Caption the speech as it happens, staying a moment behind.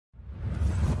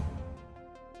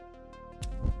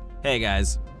Hey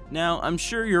guys. Now, I'm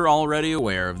sure you're already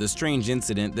aware of the strange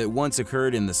incident that once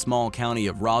occurred in the small county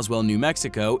of Roswell, New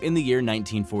Mexico in the year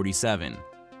 1947,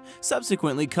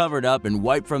 subsequently covered up and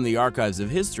wiped from the archives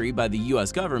of history by the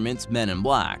US government's Men in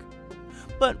Black.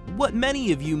 But what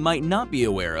many of you might not be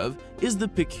aware of is the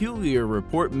peculiar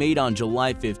report made on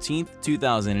July 15,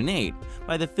 2008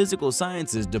 by the Physical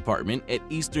Sciences Department at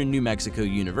Eastern New Mexico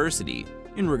University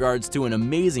in regards to an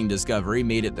amazing discovery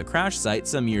made at the crash site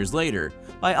some years later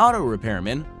by auto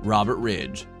repairman Robert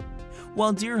Ridge.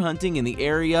 While deer hunting in the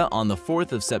area on the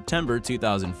 4th of September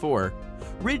 2004,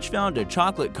 Ridge found a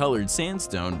chocolate-colored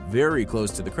sandstone very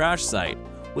close to the crash site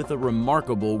with a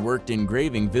remarkable worked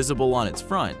engraving visible on its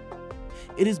front.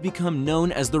 It has become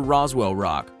known as the Roswell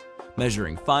rock,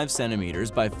 measuring 5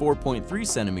 centimeters by 4.3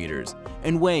 centimeters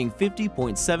and weighing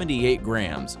 50.78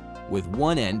 grams, with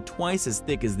one end twice as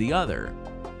thick as the other.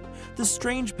 The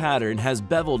strange pattern has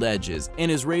beveled edges and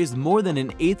is raised more than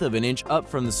 1/8 of an inch up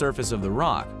from the surface of the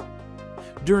rock.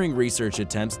 During research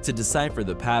attempts to decipher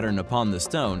the pattern upon the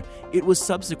stone, it was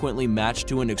subsequently matched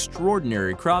to an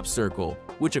extraordinary crop circle,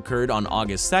 which occurred on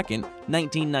August 2,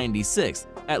 1996,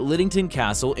 at Liddington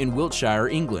Castle in Wiltshire,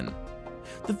 England.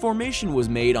 The formation was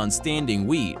made on standing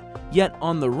wheat, yet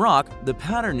on the rock the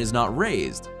pattern is not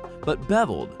raised, but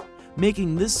beveled,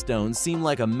 making this stone seem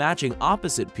like a matching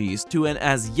opposite piece to an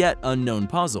as yet unknown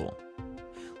puzzle.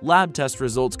 Lab test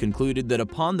results concluded that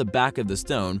upon the back of the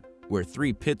stone, where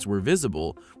 3 pits were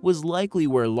visible, was likely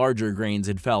where larger grains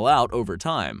had fell out over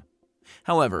time.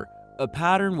 However, a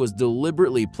pattern was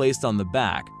deliberately placed on the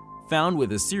back, found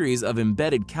with a series of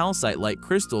embedded calcite-like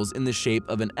crystals in the shape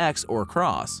of an X or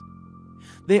cross.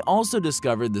 They also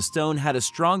discovered the stone had a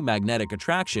strong magnetic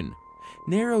attraction,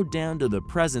 narrowed down to the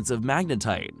presence of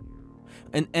magnetite.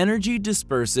 An energy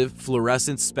dispersive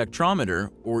fluorescence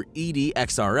spectrometer, or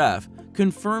EDXRF,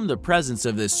 confirmed the presence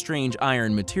of this strange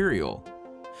iron material.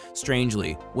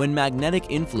 Strangely, when magnetic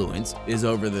influence is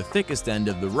over the thickest end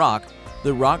of the rock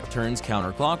turns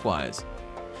counterclockwise.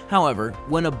 However,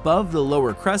 when above the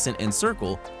lower crescent and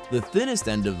circle, the thinnest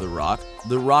end of the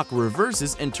rock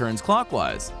reverses and turns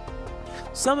clockwise.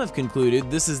 Some have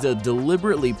concluded this is a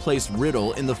deliberately placed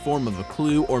riddle in the form of a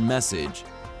clue or message.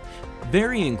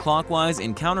 Varying clockwise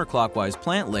and counterclockwise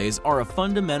plant lays are a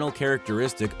fundamental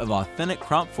characteristic of authentic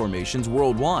crop formations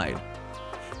worldwide.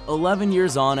 11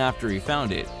 years on after he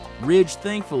found it, Ridge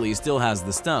thankfully still has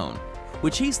the stone,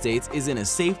 which he states is in a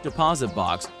safe deposit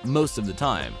box most of the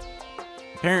time.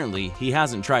 Apparently, he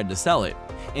hasn't tried to sell it,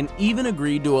 and even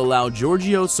agreed to allow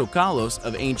Giorgio Tsoukalos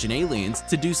of Ancient Aliens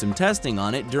to do some testing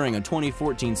on it during a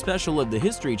 2014 special of the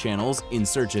History Channel's In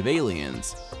Search of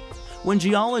Aliens. When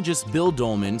geologist Bill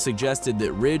Dolman suggested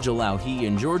that Ridge allow he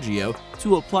and Giorgio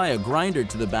to apply a grinder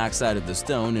to the backside of the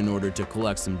stone in order to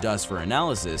collect some dust for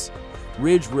analysis,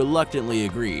 Ridge reluctantly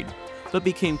agreed, but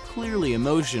became clearly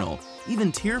emotional,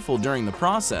 even tearful during the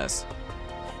process.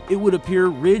 It would appear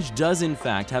Ridge does in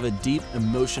fact have a deep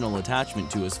emotional attachment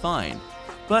to his find,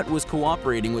 but was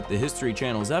cooperating with the History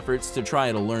Channel's efforts to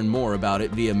try to learn more about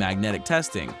it via magnetic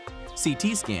testing,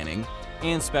 CT scanning,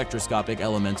 and spectroscopic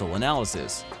elemental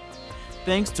analysis.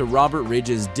 Thanks to Robert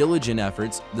Ridge's diligent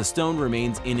efforts, the stone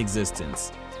remains in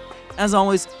existence. As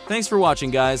always, thanks for watching,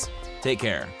 guys. Take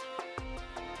care.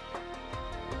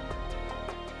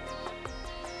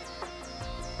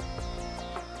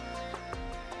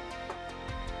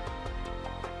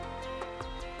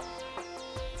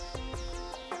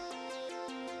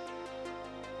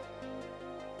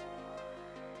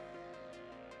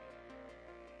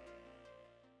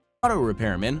 Auto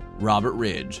repairman Robert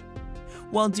Ridge.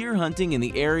 While deer hunting in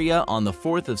the area on the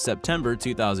 4th of September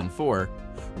 2004,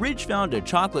 Ridge found a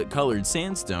chocolate-colored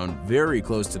sandstone very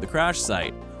close to the crash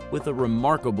site with a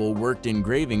remarkable worked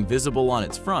engraving visible on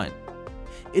its front.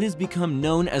 It has become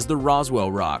known as the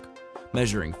Roswell rock,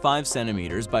 measuring 5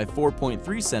 centimeters by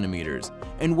 4.3 centimeters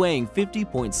and weighing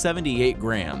 50.78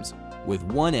 grams, with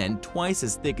one end twice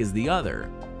as thick as the other.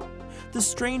 The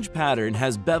strange pattern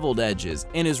has beveled edges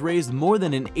and is raised more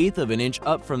than 1/8 of an inch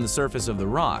up from the surface of the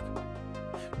rock.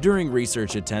 During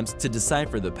research attempts to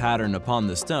decipher the pattern upon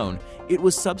the stone, it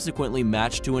was subsequently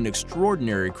matched to an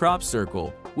extraordinary crop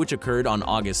circle, which occurred on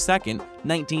August 2,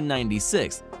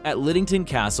 1996, at Liddington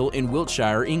Castle in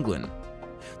Wiltshire, England.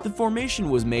 The formation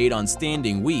was made on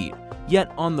standing wheat,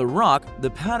 yet on the rock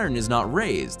the pattern is not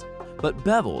raised, but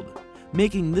beveled,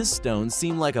 making this stone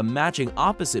seem like a matching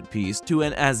opposite piece to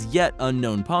an as yet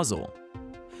unknown puzzle.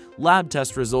 Lab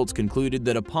test results concluded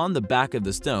that upon the back of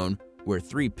the stone, where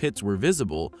 3 pits were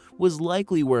visible, was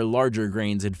likely where larger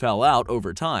grains had fell out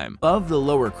over time. Above the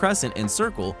lower crescent and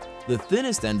circle, the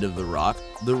thinnest end of the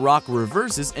rock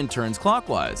reverses and turns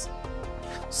clockwise.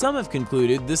 Some have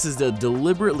concluded this is a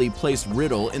deliberately placed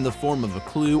riddle in the form of a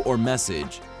clue or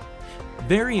message.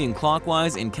 Varying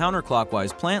clockwise and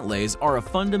counterclockwise plant lays are a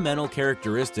fundamental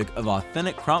characteristic of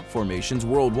authentic crop formations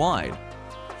worldwide.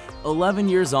 11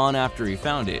 years on after he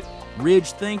found it,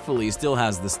 Ridge thankfully still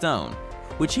has the stone,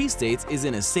 which he states is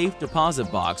in a safe deposit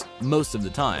box most of the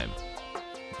time.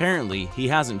 Apparently, he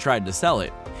hasn't tried to sell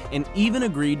it, and even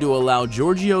agreed to allow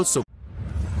Giorgio So.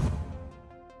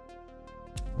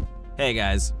 Hey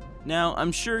guys, now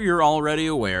I'm sure you're already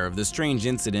aware of the strange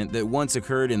incident that once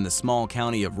occurred in the small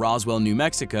county of Roswell, New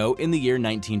Mexico in the year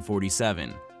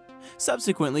 1947,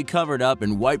 subsequently covered up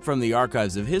and wiped from the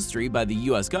archives of history by the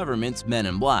US government's Men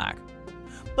in Black.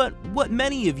 But what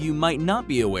many of you might not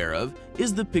be aware of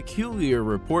is the peculiar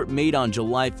report made on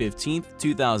July 15,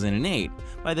 2008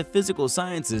 by the Physical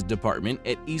Sciences Department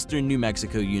at Eastern New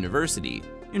Mexico University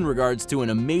in regards to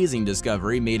an amazing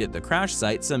discovery made at the crash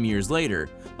site some years later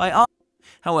by.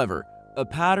 However, a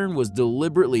pattern was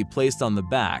deliberately placed on the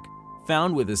back,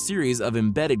 found with a series of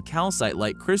embedded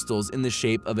calcite-like crystals in the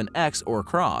shape of an X or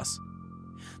cross.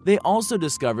 They also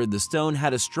discovered the stone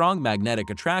had a strong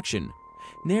magnetic attraction,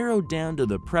 narrowed down to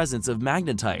the presence of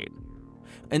magnetite.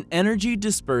 An energy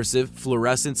dispersive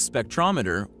fluorescence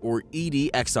spectrometer, or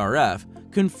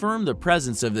EDXRF, confirmed the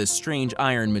presence of this strange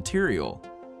iron material.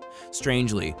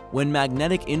 Strangely, when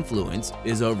magnetic influence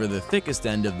is over the thickest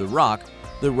end of the rock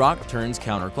turns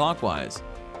counterclockwise.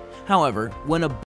 However, when a